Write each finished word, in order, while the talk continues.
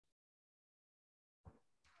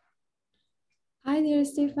Hi there,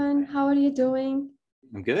 Stephen. How are you doing?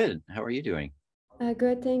 I'm good. How are you doing?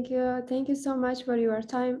 Good, thank you. Thank you so much for your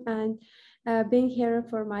time and being here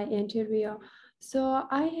for my interview. So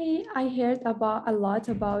I heard about a lot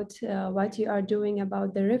about what you are doing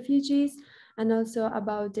about the refugees and also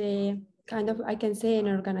about the kind of I can say an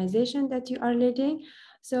organization that you are leading.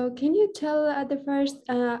 So can you tell at the first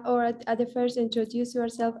at the first introduce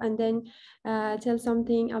yourself and then tell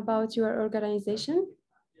something about your organization?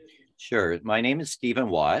 Sure. My name is Stephen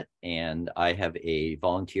Watt, and I have a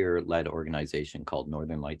volunteer-led organization called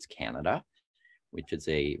Northern Lights Canada, which is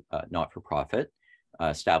a not-for-profit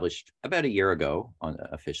established about a year ago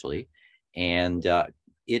officially. And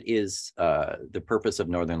it is the purpose of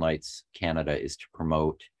Northern Lights Canada is to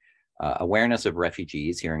promote awareness of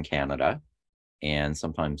refugees here in Canada and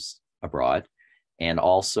sometimes abroad, and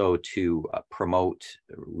also to promote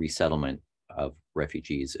resettlement of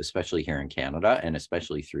refugees, especially here in Canada, and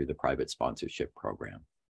especially through the private sponsorship program.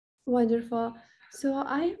 Wonderful. So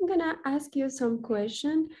I'm gonna ask you some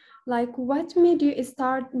question, like what made you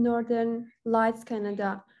start Northern Lights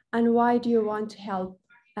Canada, and why do you want to help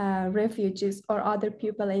refugees or other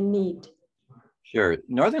people in need? Sure.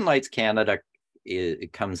 Northern Lights Canada,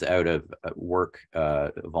 it comes out of work,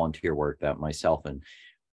 volunteer work that myself and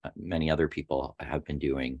many other people have been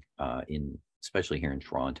doing especially here in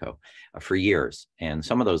Toronto, for years. And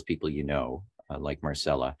some of those people, like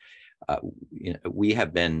Marcella, we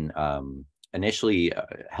have been initially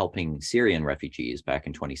helping Syrian refugees back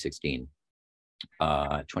in 2016,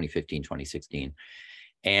 2015, 2016.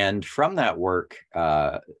 And from that work,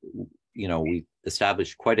 we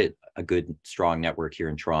established quite a good, strong network here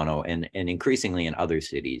in Toronto and increasingly in other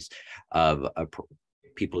cities of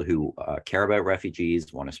people who care about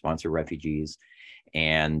refugees, want to sponsor refugees.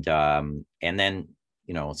 And then,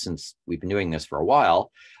 since we've been doing this for a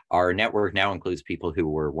while, our network now includes people who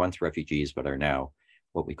were once refugees, but are now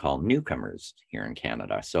what we call newcomers here in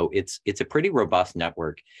Canada. So it's a pretty robust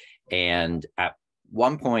network. And at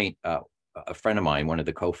one point, a friend of mine, one of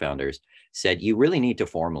the co-founders, said, you really need to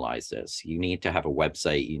formalize this. You need to have a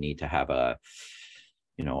website. You need to have a,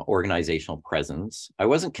 organizational presence. I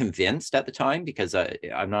wasn't convinced at the time because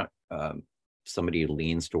I'm not somebody who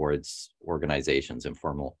leans towards organizations and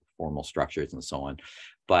formal structures and so on.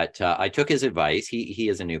 But I took his advice. He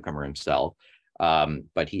is a newcomer himself,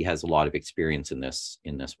 but he has a lot of experience in this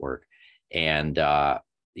work, and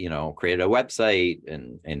created a website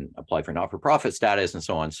and applied for not-for-profit status and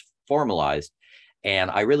so on, formalized.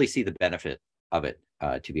 And I really see the benefit of it,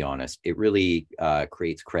 to be honest. It really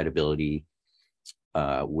creates credibility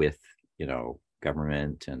with,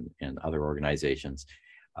 government and other organizations.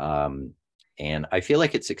 And I feel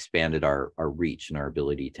like it's expanded our reach and our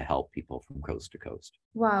ability to help people from coast to coast.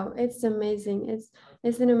 Wow, it's amazing.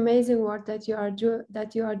 It's an amazing work that you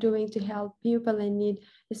are doing to help people in need,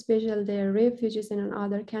 especially the refugees in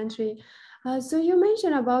another country. So you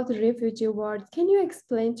mentioned about the refugee word. Can you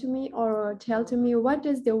explain to me or tell to me what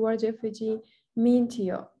does the word refugee mean to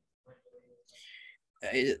you?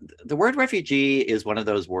 The word refugee is one of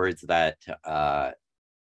those words that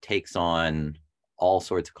takes on all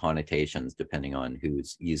sorts of connotations depending on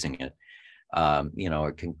who's using it.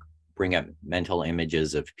 It can bring up mental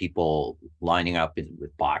images of people lining up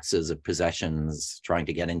with boxes of possessions, trying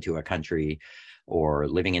to get into a country, or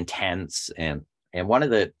living in tents. And one of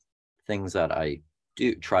the things that I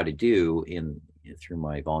try to do through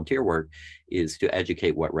my volunteer work is to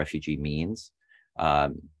educate what refugee means,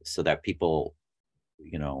 so that people,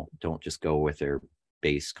 don't just go with their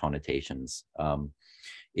base connotations.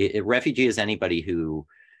 Refugee is anybody who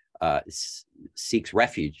seeks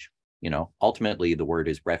refuge. Ultimately the word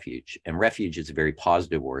is refuge, and refuge is a very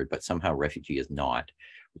positive word, but somehow refugee is not,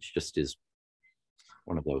 which just is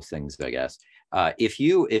one of those things, I guess. If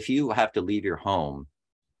you have to leave your home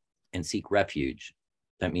and seek refuge,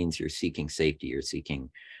 that means you're seeking safety. You're seeking,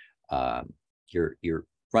 you're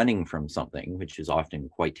running from something, which is often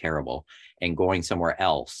quite terrible, and going somewhere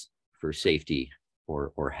else for safety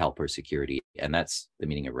or help or security. And that's the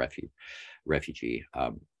meaning of refugee.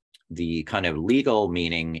 The kind of legal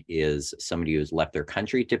meaning is somebody who's left their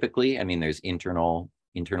country, typically. I mean, there's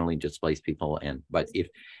internally displaced people, but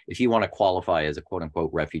if you want to qualify as a quote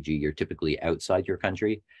unquote refugee, you're typically outside your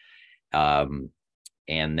country. And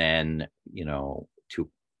then,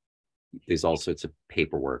 there's all sorts of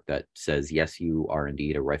paperwork that says, yes, you are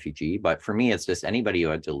indeed a refugee. But for me, it's just anybody who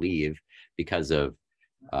had to leave because of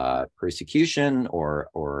persecution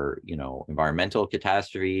or environmental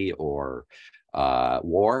catastrophe or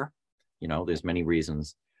war. There's many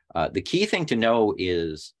reasons. The key thing to know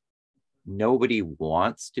is nobody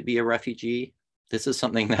wants to be a refugee. This is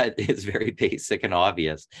something that is very basic and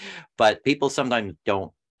obvious, but people sometimes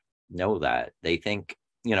don't know that. They think,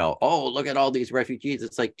 you know, oh, look at all these refugees.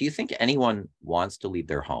 It's like, do you think anyone wants to leave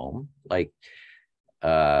their home? Like,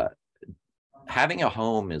 having a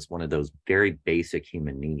home is one of those very basic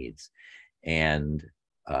human needs. And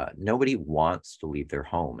nobody wants to leave their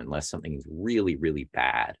home unless something is really, really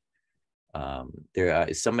bad.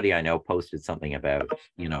 Somebody I know posted something about,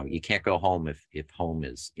 you know, you can't go home if home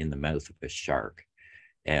is in the mouth of a shark.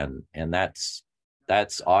 And that's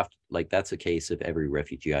often, like, that's a case of every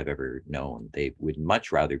refugee I've ever known. They would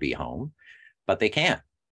much rather be home, but they can't,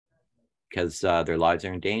 because their lives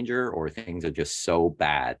are in danger, or things are just so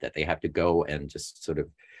bad that they have to go and just sort of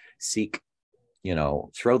seek, you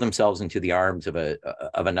know, throw themselves into the arms of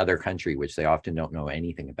another country, which they often don't know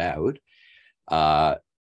anything about,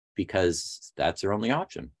 because that's their only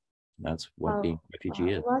option. That's what being a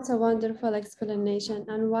refugee is. What a wonderful explanation,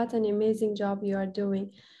 and what an amazing job you are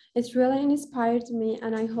doing. It really inspired me,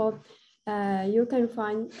 and I hope you can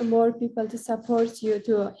find more people to support you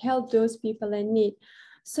to help those people in need.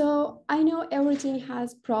 So I know everything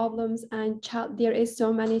has problems, and there is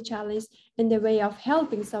so many challenges in the way of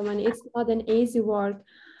helping someone. It's not an easy work.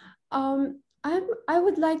 I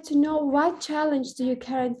would like to know, what challenge do you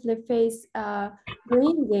currently face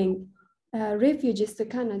bringing refugees to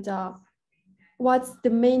Canada? What's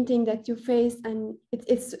the main thing that you face, and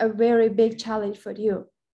it's a very big challenge for you?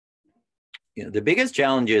 You know, the biggest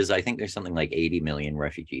challenge is, I think there's something like 80 million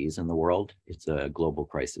refugees in the world. It's a global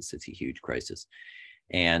crisis. It's a huge crisis.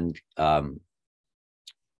 And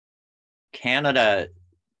Canada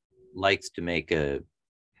likes to make a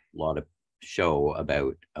lot of show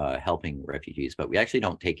about helping refugees, but we actually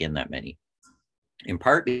don't take in that many, in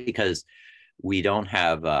part because we don't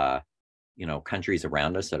have you know, countries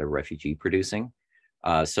around us that are refugee producing.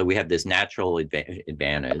 So we have this natural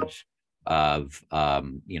advantage of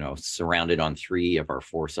you know, surrounded on 3 of our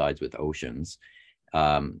 4 sides with oceans.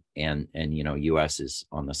 And you know, US is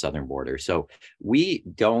on the southern border. So we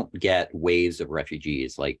don't get waves of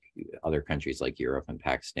refugees like other countries like Europe and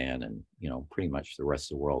Pakistan and, you know, pretty much the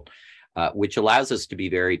rest of the world, which allows us to be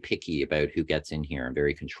very picky about who gets in here and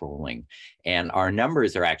very controlling. And our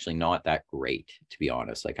numbers are actually not that great, to be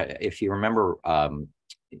honest. Like, if you remember,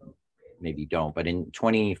 maybe you don't, but in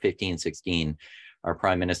 2015-16, our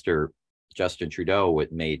Prime Minister, Justin Trudeau,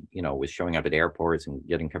 was showing up at airports and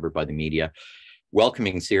getting covered by the media,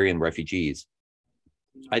 welcoming Syrian refugees.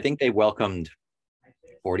 I think they welcomed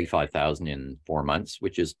 45,000 in 4 months,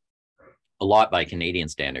 which is a lot by Canadian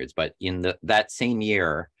standards. But in that same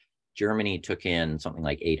year, Germany took in something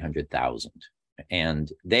like 800,000.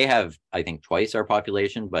 And they have, I think, twice our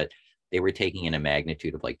population, but they were taking in a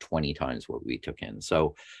magnitude of like 20 times what we took in.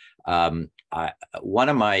 So one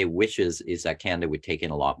of my wishes is that Canada would take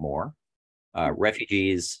in a lot more.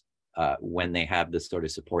 Refugees, when they have the sort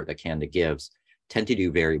of support that Canada gives, tend to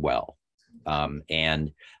do very well.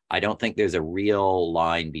 And I don't think there's a real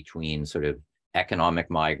line between sort of economic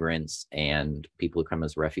migrants and people who come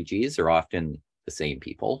as refugees. Are often the same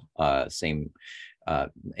people, and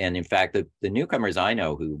in fact, the newcomers I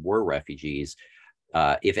know who were refugees,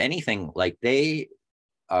 if anything, like, they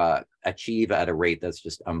achieve at a rate that's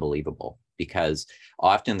just unbelievable, because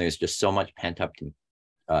often there's just so much pent up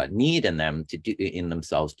need in them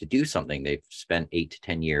themselves to do something. They've spent 8 to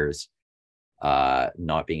 10 years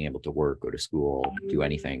not being able to work, go to school, do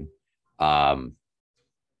anything.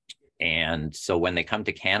 And so when they come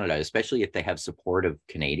to Canada, especially if they have support of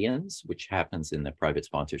Canadians, which happens in the private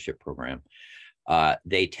sponsorship program,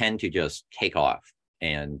 they tend to just take off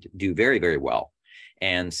and do very, very well.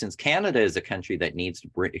 And since Canada is a country that needs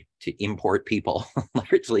to import people,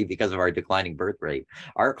 largely because of our declining birth rate,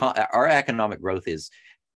 our economic growth is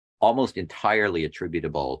almost entirely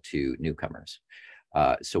attributable to newcomers.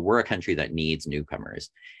 So we're a country that needs newcomers.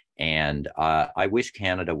 And I wish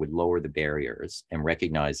Canada would lower the barriers and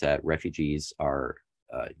recognize that refugees are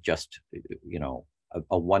just, you know,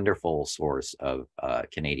 a wonderful source of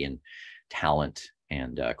Canadian talent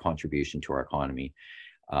and contribution to our economy.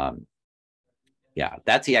 Yeah,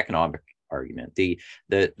 that's the economic argument. The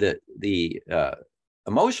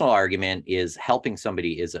emotional argument is helping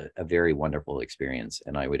somebody is a very wonderful experience.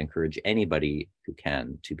 And I would encourage anybody who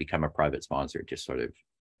can to become a private sponsor to sort of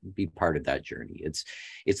be part of that journey.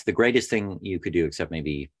 It's the greatest thing you could do, except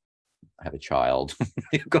maybe have a child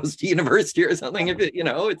who goes to university or something. If it, you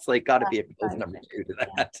know, it's like got to be a close number 2 to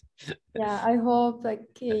that. Yeah, I hope like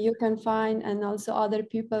you can find, and also other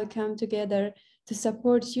people come together to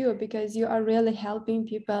support you, because you are really helping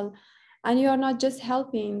people, and you are not just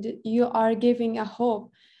helping, you are giving a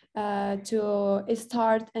hope to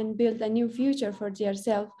start and build a new future for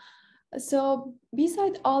yourself. So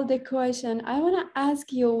beside all the question, I want to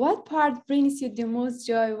ask you, what part brings you the most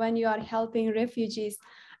joy when you are helping refugees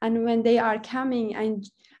and when they are coming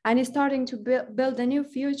and starting to build a new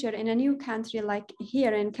future in a new country like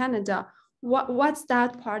here in Canada? What's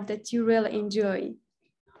that part that you really enjoy?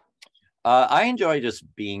 I enjoy just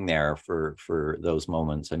being there for those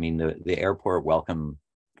moments. I mean, the airport welcome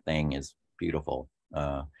thing is beautiful.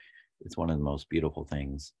 It's one of the most beautiful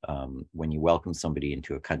things when you welcome somebody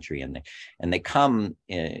into a country and they come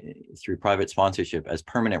through private sponsorship as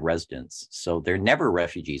permanent residents. So they're never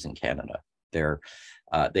refugees in Canada.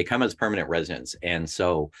 They come as permanent residents, and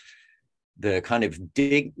so the kind of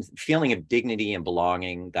feeling of dignity and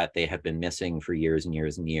belonging that they have been missing for years and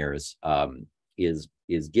years and years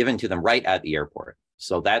is given to them right at the airport.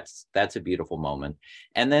 So that's a beautiful moment.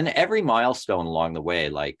 And then every milestone along the way,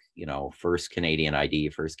 like, you know, first Canadian ID,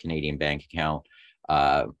 first Canadian bank account,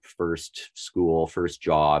 first school, first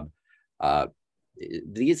job,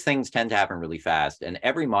 these things tend to happen really fast, and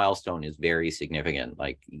every milestone is very significant.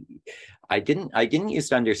 Like I didn't used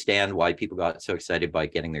to understand why people got so excited by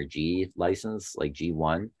getting their G license, like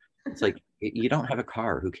G1. It's like, you don't have a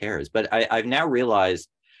car, who cares? But I've now realized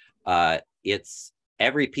it's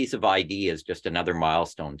every piece of ID is just another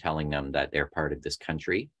milestone telling them that they're part of this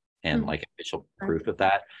country, and like official proof of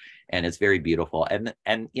that. And it's very beautiful.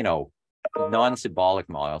 And you know, non-symbolic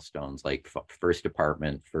milestones like first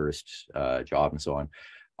apartment, first job, and so on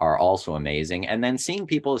are also amazing. And then seeing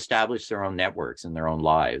people establish their own networks in their own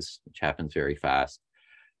lives, which happens very fast.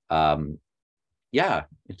 Yeah,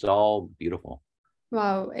 it's all beautiful.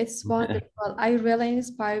 Wow, it's wonderful. I really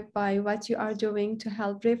inspired by what you are doing to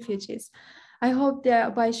help refugees. I hope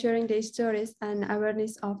that by sharing the stories and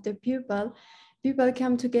awareness of the people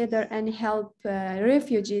come together and help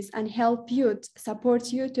refugees and help youth,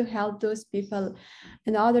 support you to help those people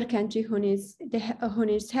in the other country who needs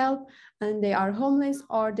help and they are homeless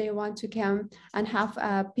or they want to come and have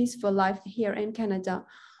a peaceful life here in Canada.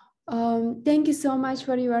 Thank you so much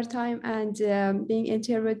for your time and being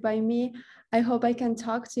interviewed by me. I hope I can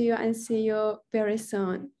talk to you and see you very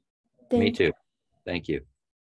soon. Me Thank you. too. Thank you.